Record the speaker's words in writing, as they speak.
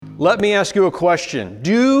Let me ask you a question.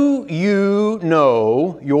 Do you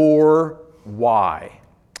know your why?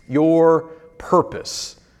 Your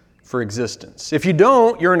purpose for existence? If you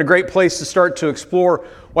don't, you're in a great place to start to explore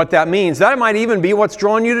what that means. That might even be what's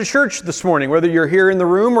drawn you to church this morning, whether you're here in the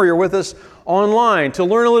room or you're with us online, to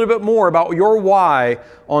learn a little bit more about your why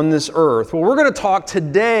on this earth. Well, we're going to talk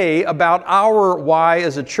today about our why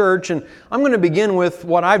as a church, and I'm going to begin with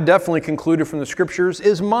what I've definitely concluded from the Scriptures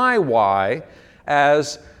is my why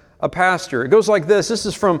as a pastor. It goes like this. This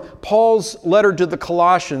is from Paul's letter to the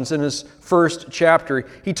Colossians in his first chapter.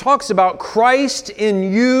 He talks about Christ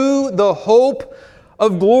in you, the hope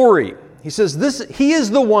of glory. He says, He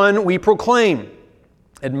is the one we proclaim,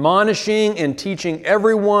 admonishing and teaching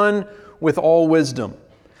everyone with all wisdom,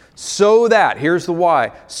 so that, here's the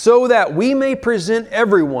why, so that we may present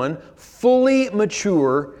everyone fully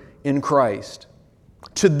mature in Christ.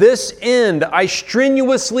 To this end, I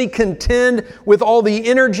strenuously contend with all the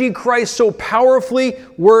energy Christ so powerfully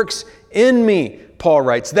works in me, Paul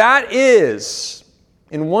writes. That is,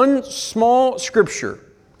 in one small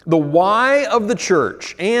scripture, the why of the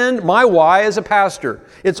church and my why as a pastor.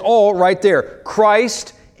 It's all right there.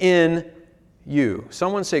 Christ in you.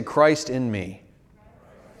 Someone say, Christ in me.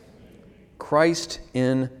 Christ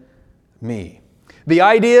in me. The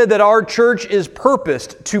idea that our church is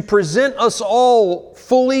purposed to present us all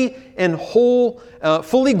fully and whole,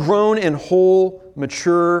 fully grown and whole,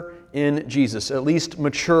 mature in Jesus, at least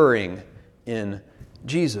maturing in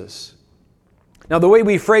Jesus. Now, the way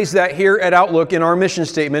we phrase that here at Outlook in our mission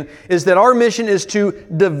statement is that our mission is to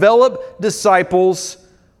develop disciples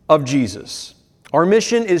of Jesus. Our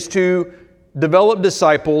mission is to develop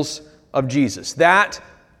disciples of Jesus. That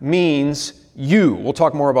means you. We'll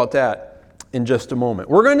talk more about that in just a moment.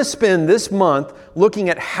 We're going to spend this month looking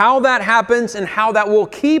at how that happens and how that will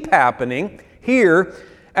keep happening here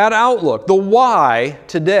at Outlook. The why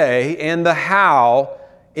today and the how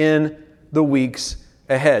in the weeks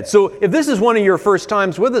ahead. So if this is one of your first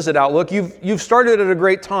times with us at Outlook, you've started at a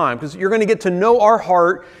great time because you're going to get to know our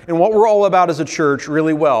heart and what we're all about as a church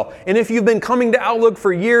really well. And if you've been coming to Outlook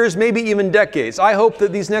for years, maybe even decades, I hope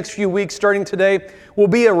that these next few weeks starting today will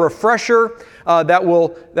be a refresher that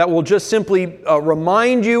will just simply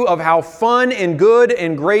remind you of how fun and good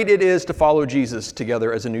and great it is to follow Jesus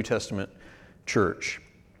together as a New Testament church.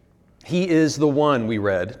 He is the one we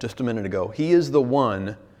read just a minute ago. He is the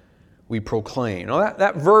one we proclaim. Now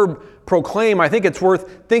that verb proclaim, I think it's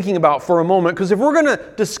worth thinking about for a moment, because if we're going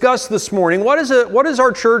to discuss this morning, what is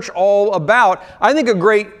our church all about? I think a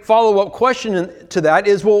great follow-up question to that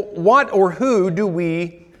is, well, what or who do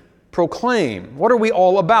we proclaim? What are we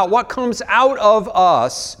all about? What comes out of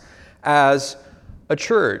us as a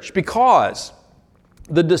church? Because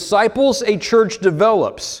the disciples a church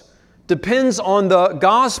develops depends on the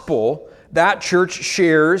gospel that church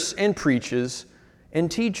shares and preaches and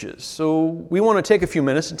teaches. So we want to take a few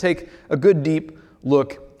minutes and take a good deep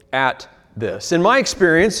look at this. In my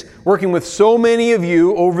experience, working with so many of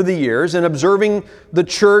you over the years and observing the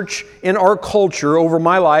church in our culture over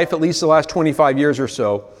my life, at least the last 25 years or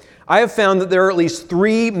so, I have found that there are at least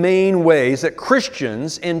three main ways that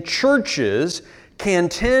Christians and churches can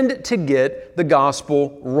tend to get the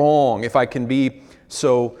gospel wrong, if I can be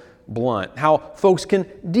so blunt. How folks can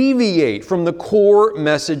deviate from the core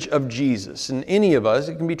message of Jesus. And any of us,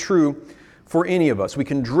 it can be true for any of us. We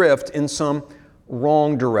can drift in some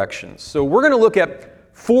wrong directions. So we're going to look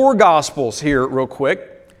at four gospels here real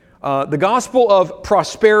quick. The gospel of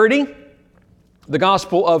prosperity, the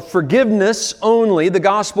gospel of forgiveness only, the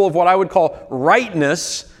gospel of what I would call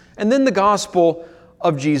rightness, and then the gospel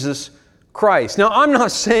of Jesus Christ. Now, I'm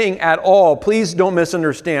not saying at all, please don't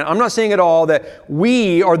misunderstand, I'm not saying at all that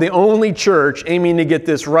we are the only church aiming to get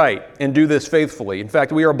this right and do this faithfully. In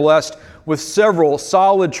fact, we are blessed with several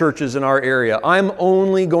solid churches in our area. I'm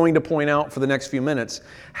only going to point out for the next few minutes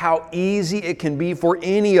how easy it can be for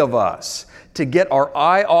any of us to get our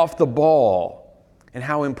eye off the ball and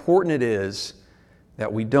how important it is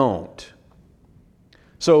that we don't.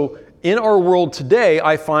 So, in our world today,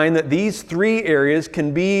 I find that these three areas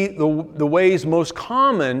can be the ways most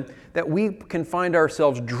common that we can find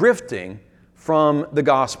ourselves drifting from the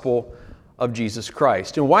gospel of Jesus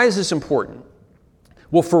Christ. And why is this important?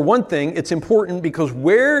 Well, for one thing, it's important because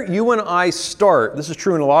where you and I start, this is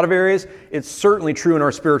true in a lot of areas, it's certainly true in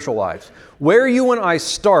our spiritual lives. Where you and I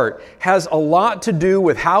start has a lot to do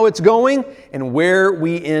with how it's going and where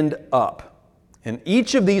we end up. And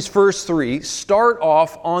each of these first three start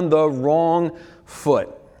off on the wrong foot.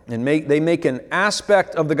 And they make an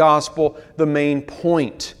aspect of the gospel the main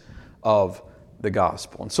point of the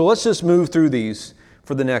gospel. And so let's just move through these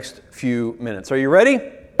for the next few minutes. Are you ready?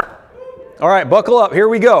 All right, buckle up. Here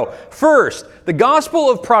we go. First, the gospel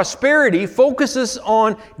of prosperity focuses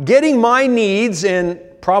on getting my needs and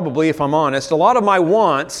probably, if I'm honest, a lot of my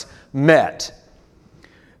wants met.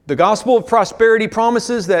 The gospel of prosperity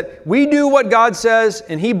promises that we do what God says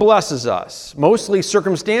and He blesses us, mostly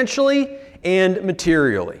circumstantially and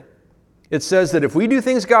materially. It says that if we do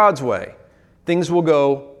things God's way, things will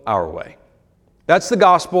go our way. That's the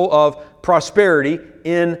gospel of prosperity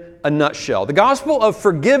in a nutshell. The gospel of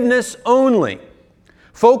forgiveness only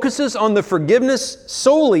focuses on the forgiveness,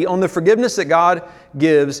 solely on the forgiveness that God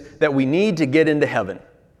gives that we need to get into heaven,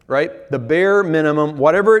 right? The bare minimum,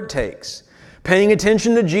 whatever it takes. Paying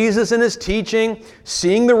attention to Jesus and His teaching,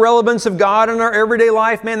 seeing the relevance of God in our everyday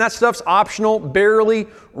life, man, that stuff's optional, barely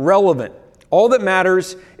relevant. All that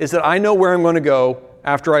matters is that I know where I'm going to go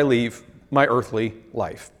after I leave my earthly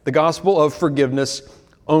life. The gospel of forgiveness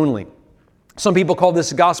only. Some people call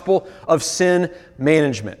this gospel of sin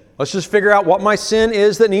management. Let's just figure out what my sin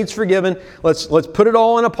is that needs forgiven. Let's put it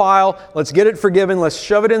all in a pile. Let's get it forgiven. Let's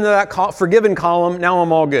shove it into that forgiven column. Now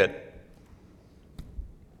I'm all good.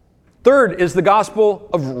 Third is the gospel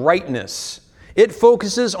of rightness. It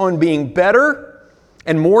focuses on being better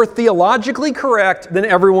and more theologically correct than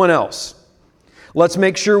everyone else. Let's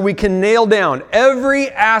make sure we can nail down every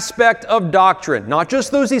aspect of doctrine, not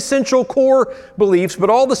just those essential core beliefs, but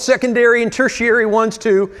all the secondary and tertiary ones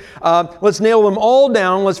too. Let's nail them all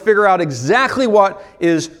down. Let's figure out exactly what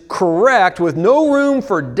is correct with no room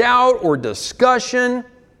for doubt or discussion.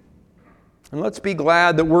 And let's be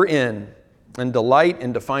glad that we're in and delight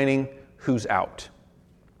in defining who's out.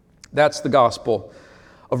 That's the gospel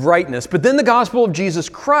of rightness. But then the gospel of Jesus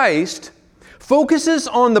Christ focuses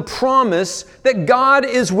on the promise that God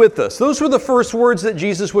is with us. Those were the first words that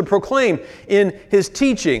Jesus would proclaim in His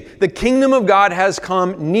teaching. The kingdom of God has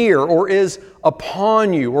come near, or is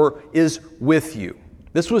upon you, or is with you.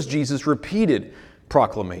 This was Jesus' repeated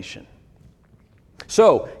proclamation.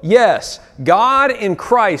 So, yes, God in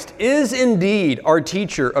Christ is indeed our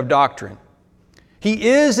teacher of doctrine. He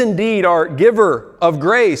is indeed our giver of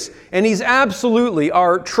grace, and He's absolutely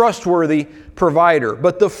our trustworthy provider.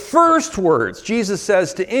 But the first words Jesus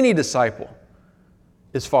says to any disciple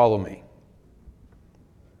is, "Follow me."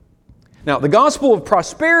 Now, the gospel of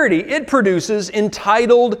prosperity, it produces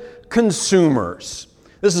entitled consumers.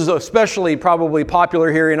 This is especially probably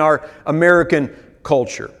popular here in our American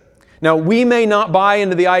culture. Now, we may not buy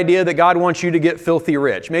into the idea that God wants you to get filthy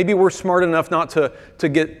rich. Maybe we're smart enough not to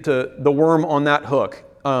get to the worm on that hook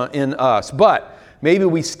in us. But maybe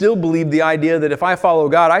we still believe the idea that if I follow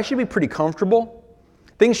God, I should be pretty comfortable.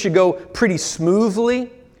 Things should go pretty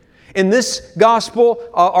smoothly. In this gospel,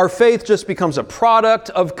 our faith just becomes a product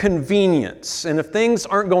of convenience. And if things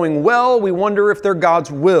aren't going well, we wonder if they're God's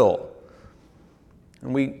will.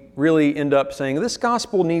 And we really end up saying, this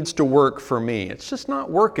gospel needs to work for me. It's just not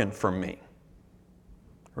working for me.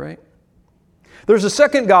 Right? There's a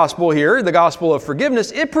second gospel here, the gospel of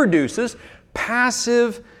forgiveness. It produces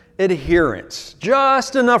passive adherence.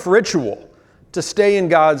 Just enough ritual to stay in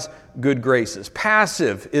God's good graces.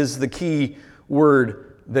 Passive is the key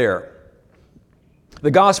word there.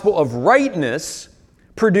 The gospel of rightness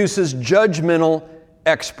produces judgmental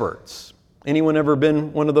experts. Anyone ever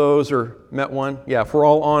been one of those or met one? Yeah, if we're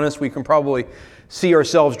all honest, we can probably see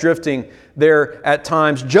ourselves drifting there at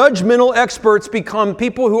times. Judgmental experts become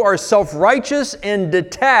people who are self-righteous and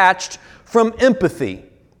detached from empathy.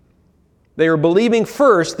 They are believing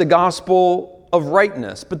first the gospel of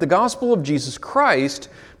rightness, but the gospel of Jesus Christ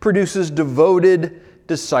produces devoted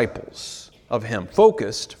disciples of Him,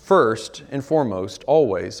 focused first and foremost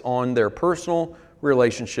always on their personal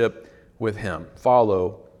relationship with Him.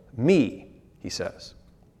 Follow me, He says.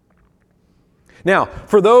 Now,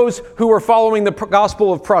 for those who are following the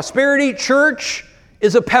gospel of prosperity, church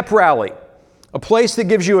is a pep rally, a place that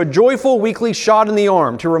gives you a joyful weekly shot in the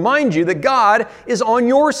arm to remind you that God is on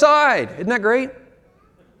your side. Isn't that great?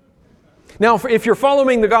 Now, if you're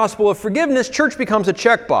following the gospel of forgiveness, church becomes a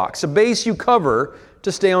checkbox, a base you cover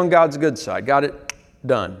to stay on God's good side. Got it?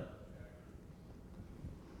 Done.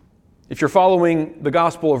 If you're following the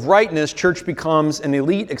gospel of rightness, church becomes an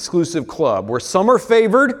elite exclusive club where some are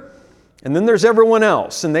favored and then there's everyone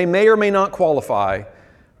else, and they may or may not qualify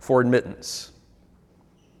for admittance.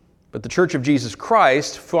 But the Church of Jesus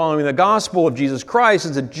Christ, following the gospel of Jesus Christ,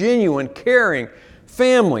 is a genuine, caring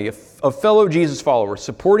family of fellow Jesus followers,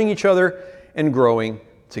 supporting each other and growing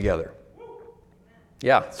together.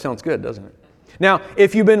 Yeah, sounds good, doesn't it? Now,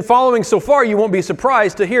 if you've been following so far, you won't be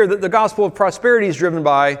surprised to hear that the gospel of prosperity is driven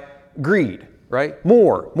by greed. right?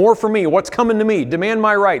 More for me, what's coming to me, demand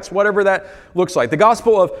my rights, whatever that looks like. The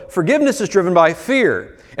gospel of forgiveness is driven by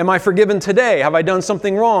fear. Am I forgiven today? Have I done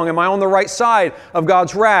something wrong? Am I on the right side of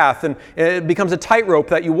God's wrath? And it becomes a tightrope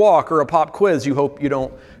that you walk, or a pop quiz you hope you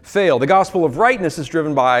don't fail. The gospel of rightness is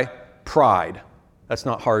driven by pride. That's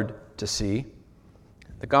not hard to see.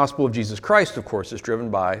 The gospel of Jesus Christ, of course, is driven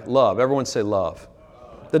by love. Everyone say love.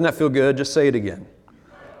 Doesn't that feel good? Just say it again.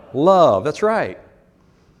 Love, that's right.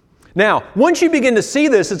 Now, once you begin to see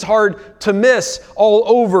this, it's hard to miss all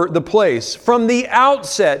over the place. From the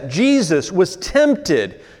outset, Jesus was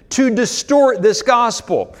tempted to distort this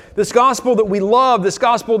gospel that we love, this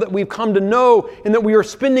gospel that we've come to know, and that we are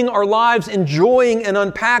spending our lives enjoying and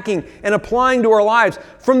unpacking and applying to our lives.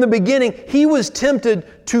 From the beginning, he was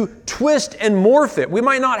tempted to twist and morph it. We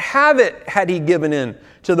might not have it had he given in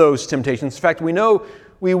to those temptations. In fact, we know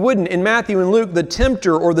we wouldn't. In Matthew and Luke, the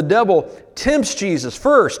tempter or the devil tempts Jesus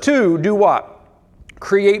first to do what?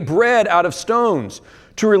 Create bread out of stones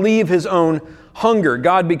to relieve his own hunger.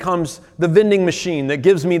 God becomes the vending machine that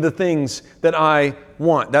gives me the things that I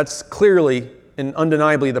want. That's clearly and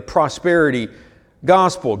undeniably the prosperity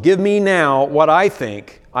gospel. Give me now what I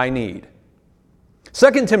think I need.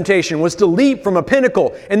 Second temptation was to leap from a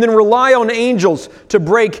pinnacle and then rely on angels to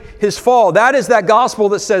break his fall. That is that gospel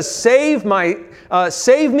that says, save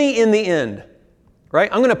me in the end. Right?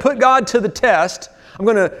 I'm going to put God to the test. I'm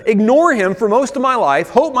going to ignore him for most of my life,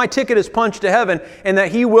 hope my ticket is punched to heaven, and that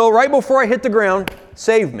he will, right before I hit the ground,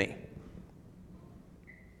 save me.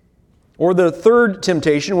 Or the third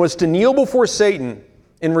temptation was to kneel before Satan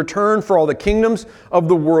in return for all the kingdoms of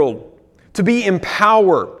the world, to be in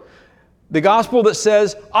power. The gospel that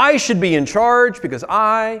says, I should be in charge because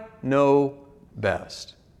I know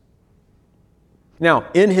best.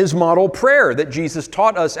 Now, in his model prayer that Jesus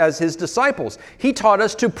taught us as his disciples, he taught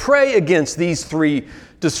us to pray against these three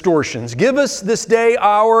distortions. Give us this day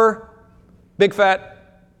our big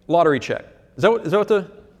fat lottery check. Is that what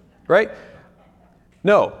the, right?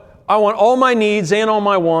 No. I want all my needs and all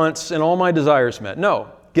my wants and all my desires met.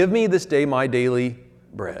 No. Give me this day my daily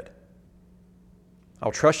bread.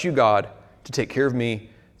 I'll trust you, God, to take care of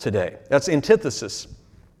me today. That's the antithesis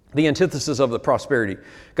of the prosperity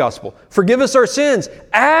gospel. Forgive us our sins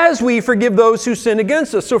as we forgive those who sin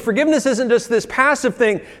against us. So forgiveness isn't just this passive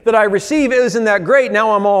thing that I receive. Isn't that great?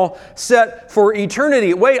 Now I'm all set for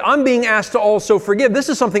eternity. Wait, I'm being asked to also forgive. This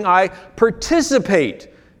is something I participate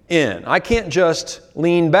in. I can't just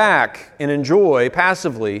lean back and enjoy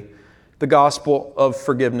passively the gospel of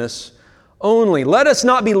forgiveness only. Let us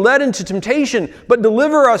not be led into temptation, but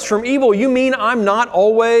deliver us from evil. You mean I'm not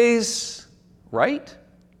always right?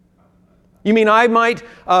 You mean I might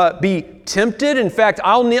be tempted? In fact,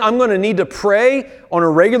 I'm going to need to pray on a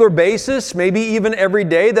regular basis, maybe even every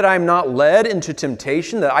day, that I'm not led into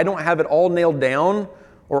temptation, that I don't have it all nailed down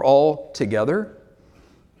or all together?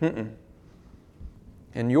 And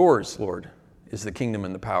yours, Lord, is the kingdom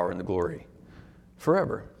and the power and the glory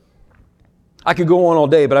forever. I could go on all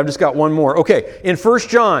day, but I've just got one more. Okay, in 1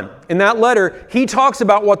 John, in that letter, he talks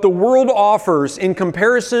about what the world offers in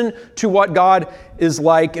comparison to what God is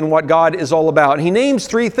like and what God is all about. And he names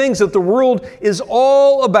three things that the world is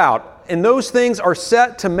all about, and those things are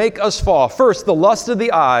set to make us fall. First, the lust of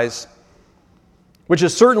the eyes, which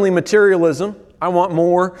is certainly materialism. I want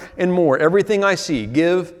more and more. Everything I see,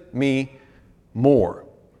 give me more.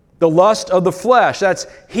 The lust of the flesh, that's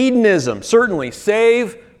hedonism. Certainly,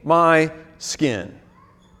 save my skin.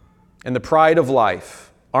 And the pride of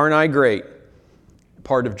life. Aren't I great?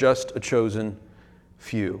 Part of just a chosen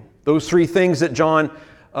few. Those three things that John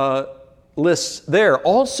lists there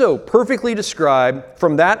also perfectly describe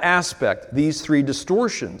from that aspect these three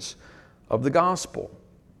distortions of the gospel.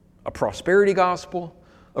 A prosperity gospel,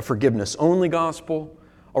 a forgiveness-only gospel,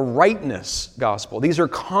 a rightness gospel. These are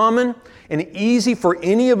common and easy for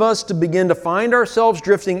any of us to begin to find ourselves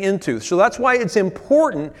drifting into. So that's why it's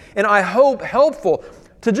important, and I hope helpful,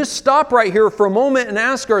 to just stop right here for a moment and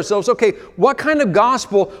ask ourselves, okay, what kind of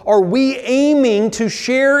gospel are we aiming to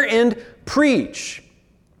share and preach?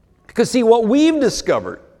 Because see, what we've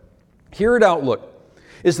discovered here at Outlook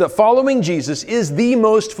is that following Jesus is the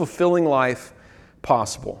most fulfilling life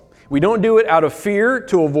possible. We don't do it out of fear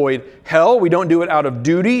to avoid hell. We don't do it out of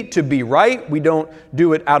duty to be right. We don't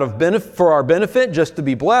do it out of benefit for our benefit just to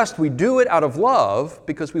be blessed. We do it out of love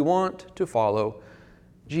because we want to follow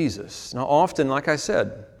Jesus. Now, often, like I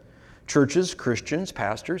said, churches, Christians,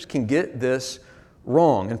 pastors can get this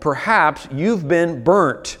wrong. And perhaps you've been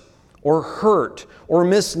burnt or hurt or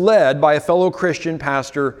misled by a fellow Christian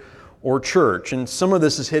pastor or church. And some of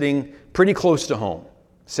this is hitting pretty close to home,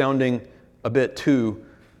 sounding a bit too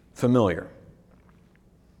familiar.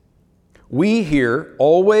 We here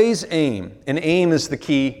always aim, and aim is the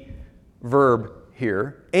key verb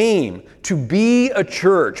here, aim to be a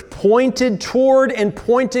church pointed toward and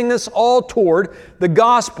pointing us all toward the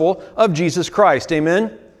gospel of Jesus Christ.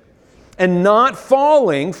 Amen? And not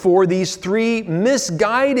falling for these three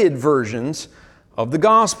misguided versions of the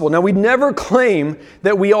gospel. Now, we never claim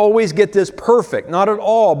that we always get this perfect, not at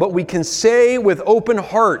all, but we can say with open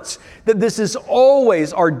hearts that this is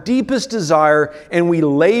always our deepest desire, and we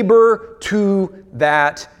labor to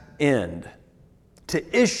that end,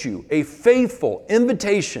 to issue a faithful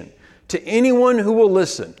invitation to anyone who will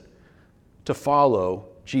listen to follow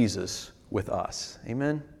Jesus with us.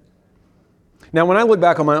 Amen? Now, when I look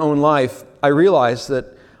back on my own life, I realize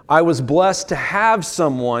that I was blessed to have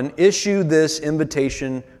someone issue this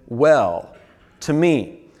invitation well to me.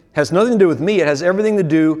 It has nothing to do with me. It has everything to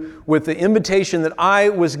do with the invitation that I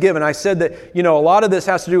was given. I said that, a lot of this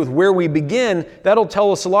has to do with where we begin. That'll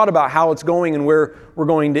tell us a lot about how it's going and where we're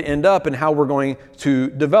going to end up and how we're going to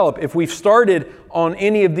develop. If we've started on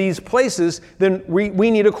any of these places, then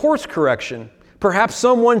we need a course correction. Perhaps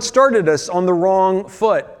someone started us on the wrong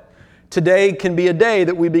foot. Today can be a day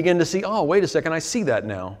that we begin to see, oh, wait a second, I see that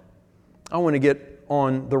now. I want to get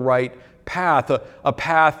on the right path, a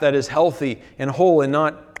path that is healthy and whole and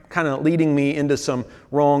not kind of leading me into some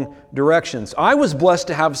wrong directions. I was blessed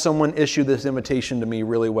to have someone issue this invitation to me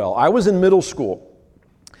really well. I was in middle school,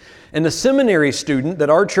 and the seminary student that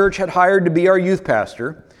our church had hired to be our youth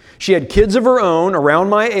pastor, she had kids of her own around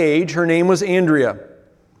my age. Her name was Andrea.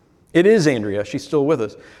 It is Andrea, she's still with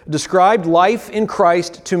us, described life in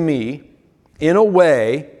Christ to me in a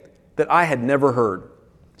way that I had never heard.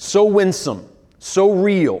 So winsome, so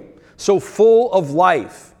real, so full of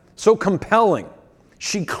life, so compelling.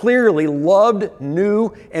 She clearly loved,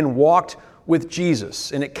 knew, and walked with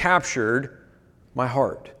Jesus, and it captured my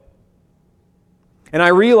heart. And I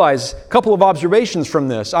realize a couple of observations from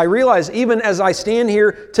this. I realize even as I stand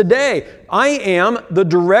here today, I am the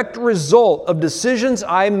direct result of decisions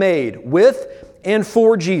I made with and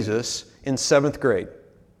for Jesus in 7th grade.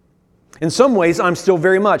 In some ways, I'm still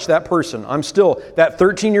very much that person. I'm still that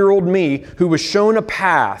 13-year-old me who was shown a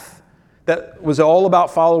path that was all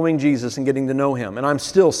about following Jesus and getting to know Him. And I'm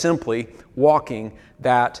still simply walking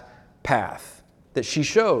that path that she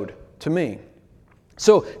showed to me.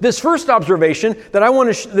 So this first observation that I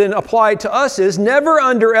want to then apply to us is never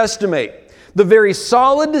underestimate the very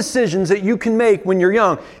solid decisions that you can make when you're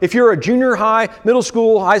young. If you're a junior high, middle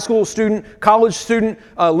school, high school student, college student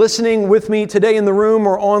listening with me today in the room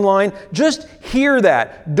or online, just hear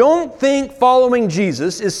that. Don't think following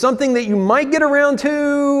Jesus is something that you might get around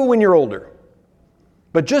to when you're older.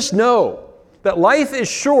 But just know that life is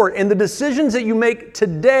short, and the decisions that you make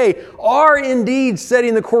today are indeed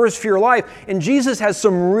setting the course for your life. And Jesus has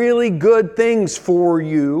some really good things for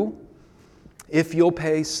you if you'll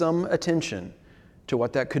pay some attention to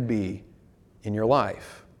what that could be in your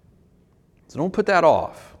life. So don't put that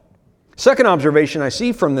off. Second observation I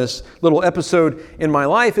see from this little episode in my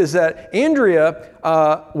life is that Andrea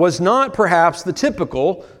was not perhaps the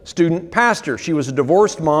typical student pastor. She was a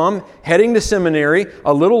divorced mom heading to seminary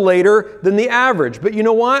a little later than the average. But you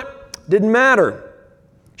know what? Didn't matter.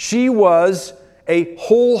 She was a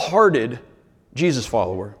wholehearted Jesus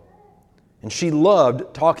follower. And she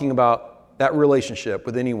loved talking about that relationship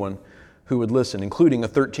with anyone who would listen, including a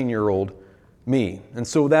 13-year-old me. And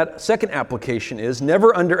so that second application is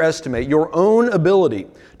never underestimate your own ability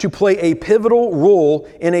to play a pivotal role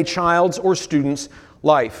in a child's or student's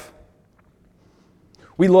life.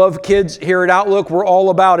 We love kids here at Outlook. We're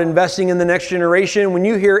all about investing in the next generation. When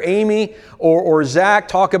you hear Amy or Zach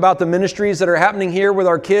talk about the ministries that are happening here with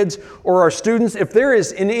our kids or our students, if there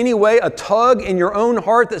is in any way a tug in your own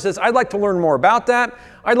heart that says, I'd like to learn more about that,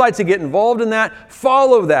 I'd like to get involved in that,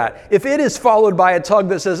 follow that. If it is followed by a tug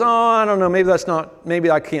that says, I don't know,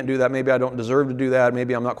 maybe I can't do that, maybe I don't deserve to do that,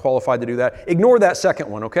 maybe I'm not qualified to do that, ignore that second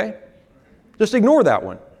one, okay? Just ignore that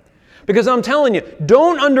one. Because I'm telling you,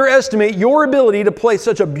 don't underestimate your ability to play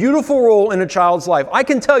such a beautiful role in a child's life. I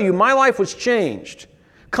can tell you, my life was changed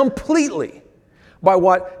completely by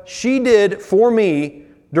what she did for me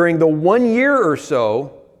during the 1 year or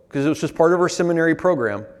so, because it was just part of her seminary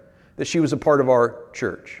program, that she was a part of our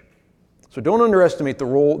church. So don't underestimate the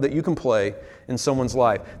role that you can play in someone's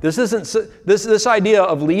life. This idea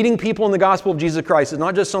of leading people in the gospel of Jesus Christ is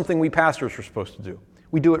not just something we pastors are supposed to do.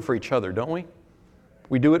 We do it for each other, don't we?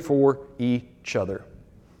 We do it for each other.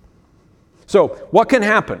 So, what can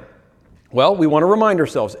happen? Well, we want to remind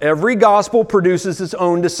ourselves, every gospel produces its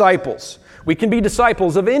own disciples. We can be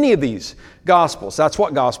disciples of any of these gospels. That's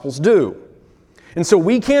what gospels do. And so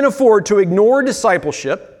we can't afford to ignore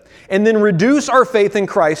discipleship and then reduce our faith in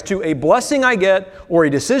Christ to a blessing I get, or a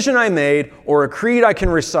decision I made, or a creed I can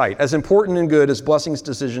recite, as important and good as blessings,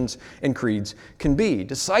 decisions, and creeds can be.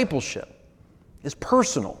 Discipleship is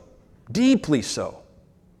personal, deeply so,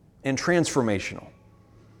 and transformational.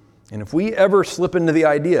 And if we ever slip into the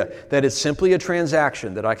idea that it's simply a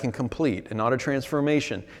transaction that I can complete and not a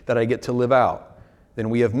transformation that I get to live out, then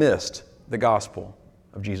we have missed the gospel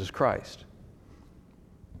of Jesus Christ.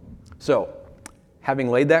 So, having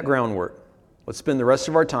laid that groundwork, let's spend the rest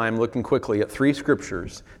of our time looking quickly at 3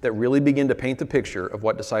 scriptures that really begin to paint the picture of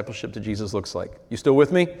what discipleship to Jesus looks like. You still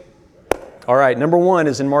with me? All right, number 1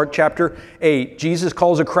 is in Mark chapter 8. Jesus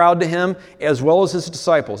calls a crowd to him as well as his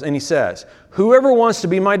disciples, and he says, "Whoever wants to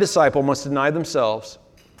be my disciple must deny themselves,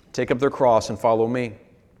 take up their cross, and follow me.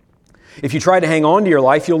 If you try to hang on to your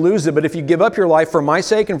life, you'll lose it, but if you give up your life for my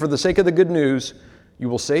sake and for the sake of the good news, you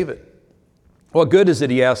will save it. What good is it,"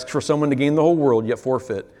 he asks, "for someone to gain the whole world yet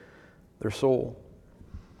forfeit their soul?"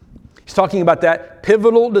 He's talking about that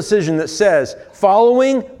pivotal decision that says,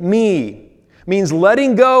 following me means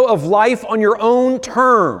letting go of life on your own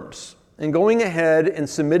terms and going ahead and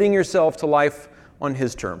submitting yourself to life on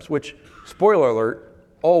his terms, which, spoiler alert,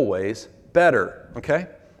 always better, okay?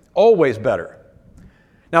 Always better.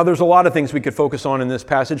 Now, there's a lot of things we could focus on in this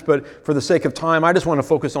passage, but for the sake of time, I just want to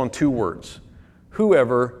focus on 2 words.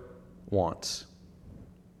 Whoever wants.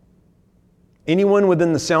 Anyone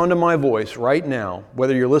within the sound of my voice right now,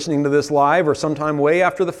 whether you're listening to this live or sometime way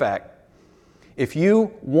after the fact, if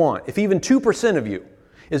you want, if even 2% of you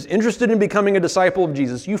is interested in becoming a disciple of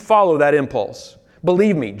Jesus, you follow that impulse.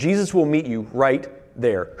 Believe me, Jesus will meet you right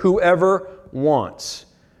there. Whoever wants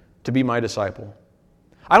to be my disciple.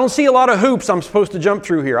 I don't see a lot of hoops I'm supposed to jump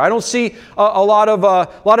through here. I don't see a lot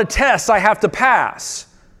of tests I have to pass.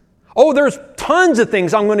 Oh, there's tons of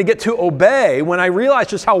things I'm going to get to obey when I realize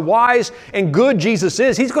just how wise and good Jesus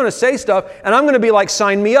is. He's going to say stuff, and I'm going to be like,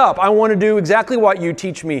 sign me up. I want to do exactly what you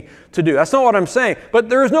teach me to do. That's not what I'm saying. But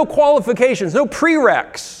there's no qualifications, no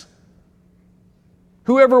prereqs.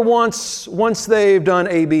 Whoever wants, once they've done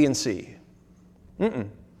A, B, and C.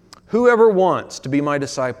 Whoever wants to be my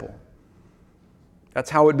disciple. That's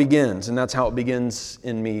how it begins, and that's how it begins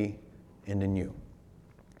in me and in you.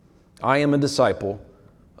 I am a disciple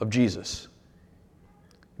of Jesus.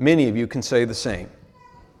 Many of you can say the same.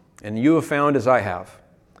 And you have found as I have.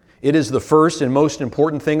 It is the first and most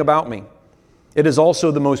important thing about me. It is also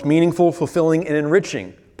the most meaningful, fulfilling, and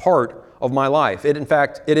enriching part of my life. In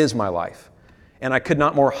fact, it is my life. And I could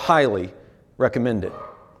not more highly recommend it.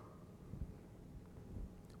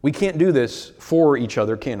 We can't do this for each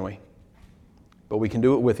other, can we? But we can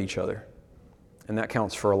do it with each other. And that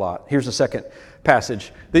counts for a lot. Here's the second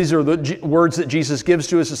passage. These are the words that Jesus gives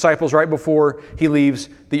to his disciples right before he leaves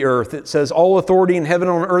the earth. It says, "All authority in heaven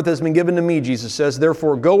and on earth has been given to me," Jesus says.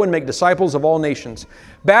 "Therefore, go and make disciples of all nations,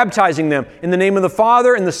 baptizing them in the name of the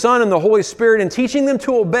Father and the Son and the Holy Spirit, and teaching them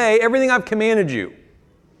to obey everything I've commanded you.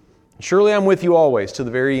 Surely I'm with you always to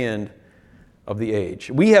the very end of the age."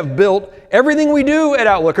 We have built everything we do at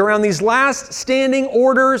Outlook around these last standing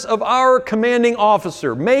orders of our commanding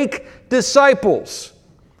officer. Make disciples.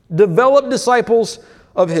 Develop disciples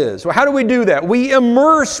of his. Well, how do we do that? We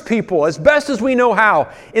immerse people as best as we know how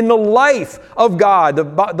in the life of God,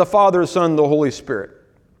 the Father, the Son, the Holy Spirit.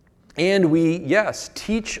 And we, yes,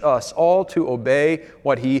 teach us all to obey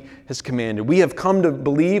what he has commanded. We have come to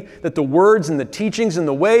believe that the words and the teachings and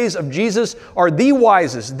the ways of Jesus are the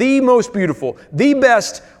wisest, the most beautiful, the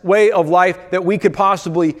best way of life that we could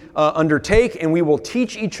possibly undertake. And we will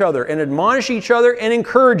teach each other and admonish each other and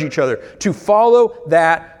encourage each other to follow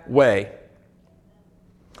that way.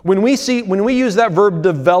 When we use that verb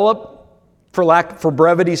develop, for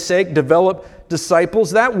brevity's sake, develop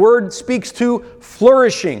disciples, that word speaks to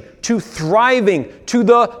flourishing, to thriving, to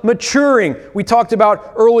the maturing we talked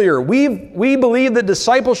about earlier. We believe that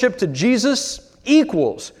discipleship to Jesus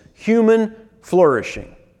equals human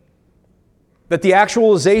flourishing. That the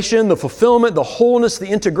actualization, the fulfillment, the wholeness, the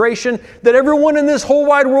integration that everyone in this whole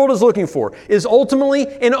wide world is looking for is ultimately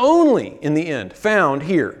and only in the end found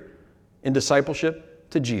here in discipleship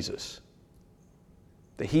to Jesus.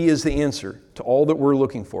 That he is the answer to all that we're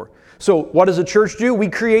looking for. So what does a church do? We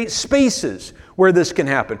create spaces where this can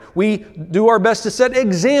happen. We do our best to set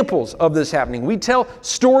examples of this happening. We tell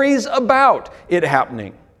stories about it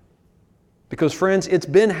happening. Because friends, it's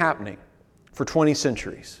been happening for 20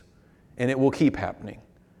 centuries. And it will keep happening.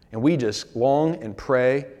 And we just long and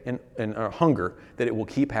pray and hunger that it will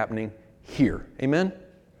keep happening here. Amen?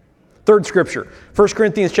 Third scripture, 1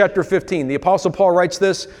 Corinthians chapter 15. The Apostle Paul writes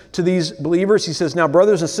this to these believers. He says, "Now,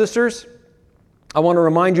 brothers and sisters, I want to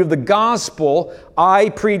remind you of the gospel I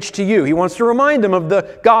preach to you. He wants to remind them of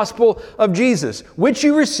the gospel of Jesus, which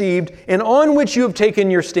you received and on which you have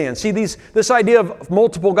taken your stand. See, this idea of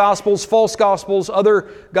multiple gospels, false gospels, other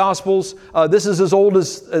gospels, this is as old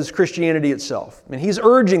as Christianity itself. And he's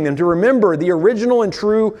urging them to remember the original and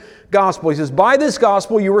true gospel. He says, by this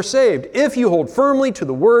gospel you were saved, if you hold firmly to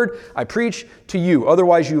the word I preach to you.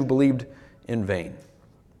 Otherwise you have believed in vain.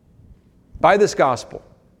 By this gospel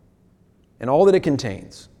and all that it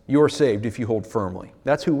contains, you are saved if you hold firmly.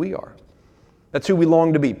 That's who we are. That's who we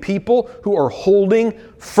long to be. People who are holding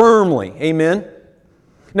firmly. Amen?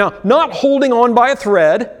 Now, not holding on by a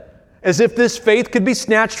thread, as if this faith could be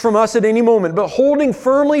snatched from us at any moment, but holding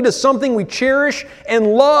firmly to something we cherish and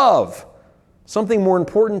love. Something more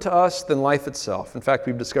important to us than life itself. In fact,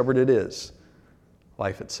 we've discovered it is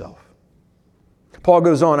life itself. Paul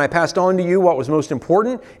goes on, I passed on to you what was most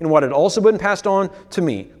important and what had also been passed on to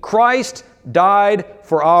me. Christ died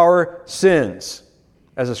for our sins,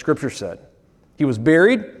 as the Scripture said. He was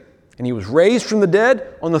buried and He was raised from the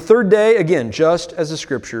dead on the third day, again, just as the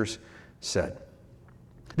Scriptures said.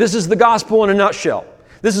 This is the gospel in a nutshell.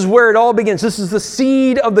 This is where it all begins. This is the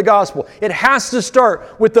seed of the gospel. It has to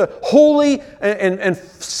start with the holy and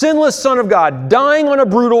sinless Son of God dying on a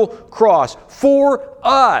brutal cross for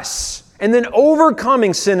us, and then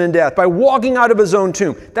overcoming sin and death by walking out of His own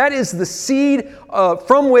tomb. That is the seed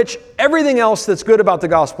from which everything else that's good about the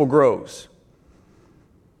gospel grows.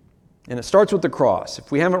 And it starts with the cross.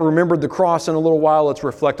 If we haven't remembered the cross in a little while, let's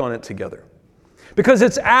reflect on it together. Because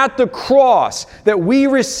it's at the cross that we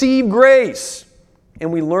receive grace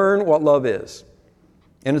and we learn what love is.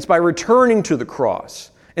 And it's by returning to the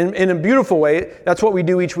cross. And in a beautiful way, that's what we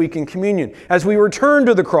do each week in communion. As we return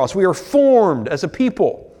to the cross, we are formed as a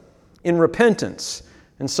people in repentance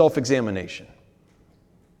and self-examination.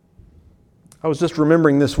 I was just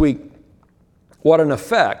remembering this week what an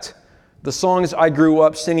effect the songs I grew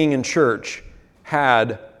up singing in church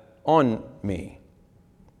had on me.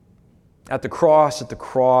 At the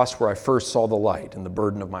cross where I first saw the light and the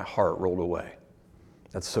burden of my heart rolled away.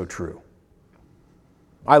 That's so true.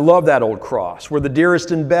 I love that old cross where the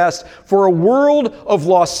dearest and best for a world of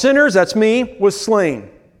lost sinners, that's me, was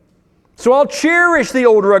slain. So I'll cherish the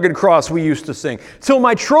old rugged cross we used to sing. Till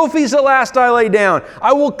my trophies at last I lay down.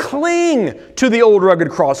 I will cling to the old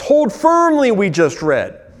rugged cross. Hold firmly, we just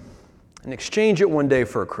read. And exchange it one day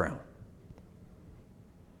for a crown.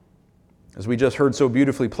 As we just heard so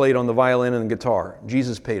beautifully played on the violin and the guitar,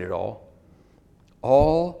 Jesus paid it all.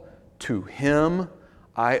 All to Him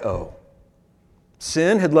I owe.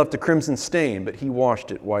 Sin had left a crimson stain, but He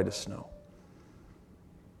washed it white as snow.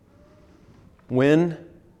 When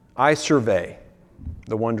I survey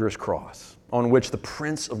the wondrous cross on which the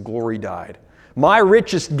Prince of Glory died, my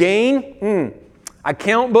richest gain, I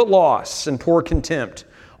count but loss and pour contempt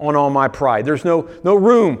on all my pride. There's no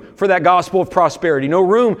room for that gospel of prosperity, no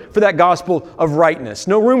room for that gospel of rightness,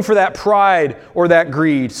 no room for that pride or that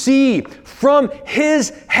greed. See, from His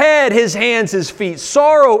head, His hands, His feet,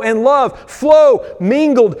 sorrow and love flow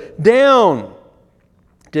mingled down.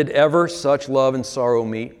 Did ever such love and sorrow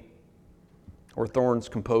meet? Or thorns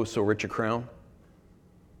compose so rich a crown?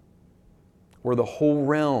 Were the whole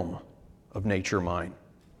realm of nature mine,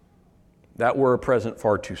 that were a present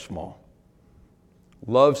far too small.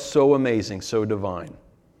 Love so amazing, so divine,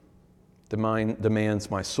 demands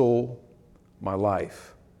my soul, my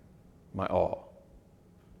life, my all.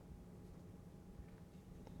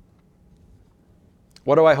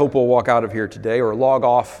 What do I hope we'll walk out of here today or log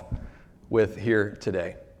off with here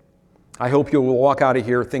today? I hope you will walk out of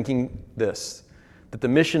here thinking this, that the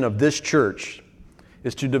mission of this church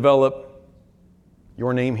is to develop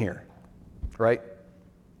your name here, right?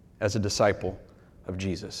 As a disciple of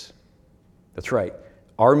Jesus. That's right.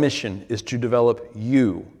 Our mission is to develop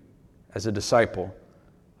you as a disciple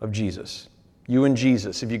of Jesus. You and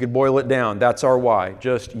Jesus. If you could boil it down, that's our why.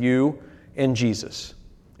 Just you and Jesus.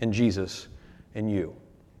 And Jesus and you.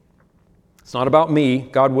 It's not about me,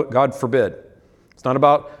 God forbid. It's not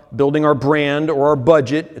about building our brand or our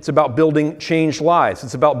budget. It's about building changed lives.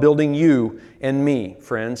 It's about building you and me,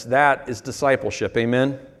 friends. That is discipleship,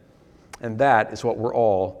 amen? And that is what we're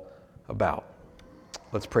all about.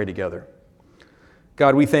 Let's pray together.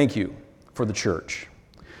 God, we thank You for the church.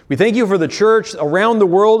 We thank You for the church around the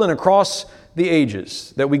world and across the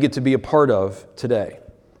ages that we get to be a part of today.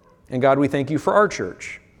 And God, we thank You for our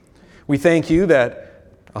church. We thank You that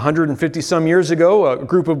 150 some years ago, a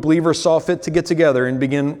group of believers saw fit to get together and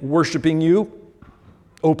begin worshiping You,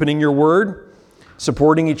 opening Your Word,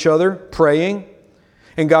 supporting each other, praying.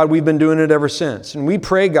 And God, we've been doing it ever since. And we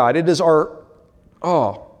pray, God, it is our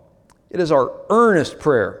earnest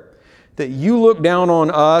prayer that you look down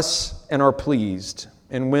on us and are pleased.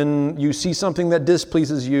 And when you see something that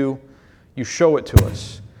displeases you, you show it to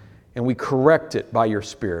us. And we correct it by your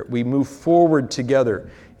Spirit. We move forward together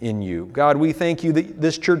in you. God, we thank you that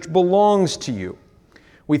this church belongs to you.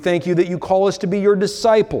 We thank you that you call us to be your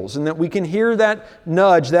disciples and that we can hear that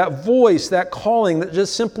nudge, that voice, that calling that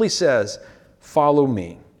just simply says, follow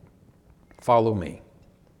me. Follow me.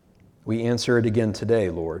 We answer it again today,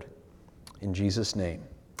 Lord. In Jesus' name,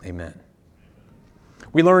 amen.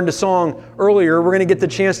 We learned a song earlier. We're going to get the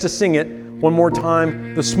chance to sing it one more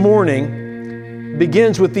time this morning. It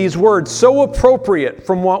begins with these words, so appropriate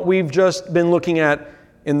from what we've just been looking at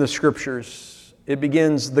in the Scriptures. It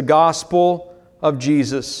begins, the gospel of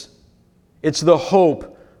Jesus. It's the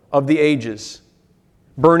hope of the ages,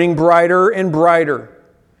 burning brighter and brighter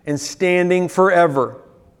and standing forever.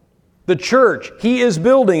 The church He is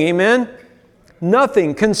building, amen?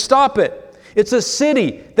 Nothing can stop it. It's a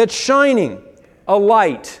city that's shining, a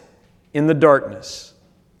light in the darkness.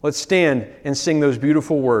 Let's stand and sing those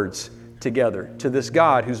beautiful words together to this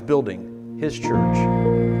God who's building His church.